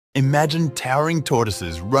Imagine towering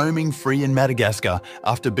tortoises roaming free in Madagascar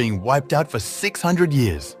after being wiped out for 600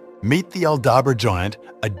 years. Meet the Aldabra giant,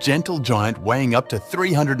 a gentle giant weighing up to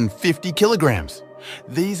 350 kilograms.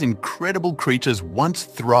 These incredible creatures once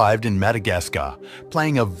thrived in Madagascar,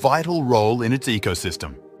 playing a vital role in its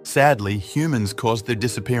ecosystem. Sadly, humans caused their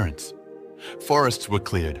disappearance. Forests were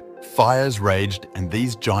cleared, fires raged, and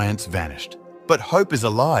these giants vanished. But hope is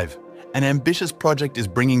alive. An ambitious project is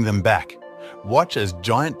bringing them back. Watch as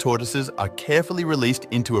giant tortoises are carefully released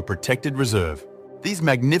into a protected reserve. These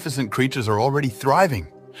magnificent creatures are already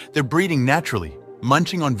thriving. They're breeding naturally,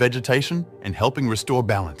 munching on vegetation and helping restore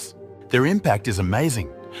balance. Their impact is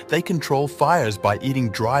amazing. They control fires by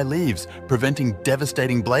eating dry leaves, preventing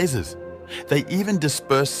devastating blazes. They even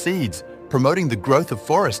disperse seeds, promoting the growth of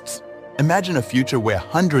forests. Imagine a future where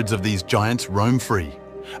hundreds of these giants roam free.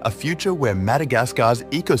 A future where Madagascar's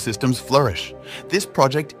ecosystems flourish. This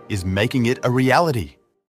project is making it a reality.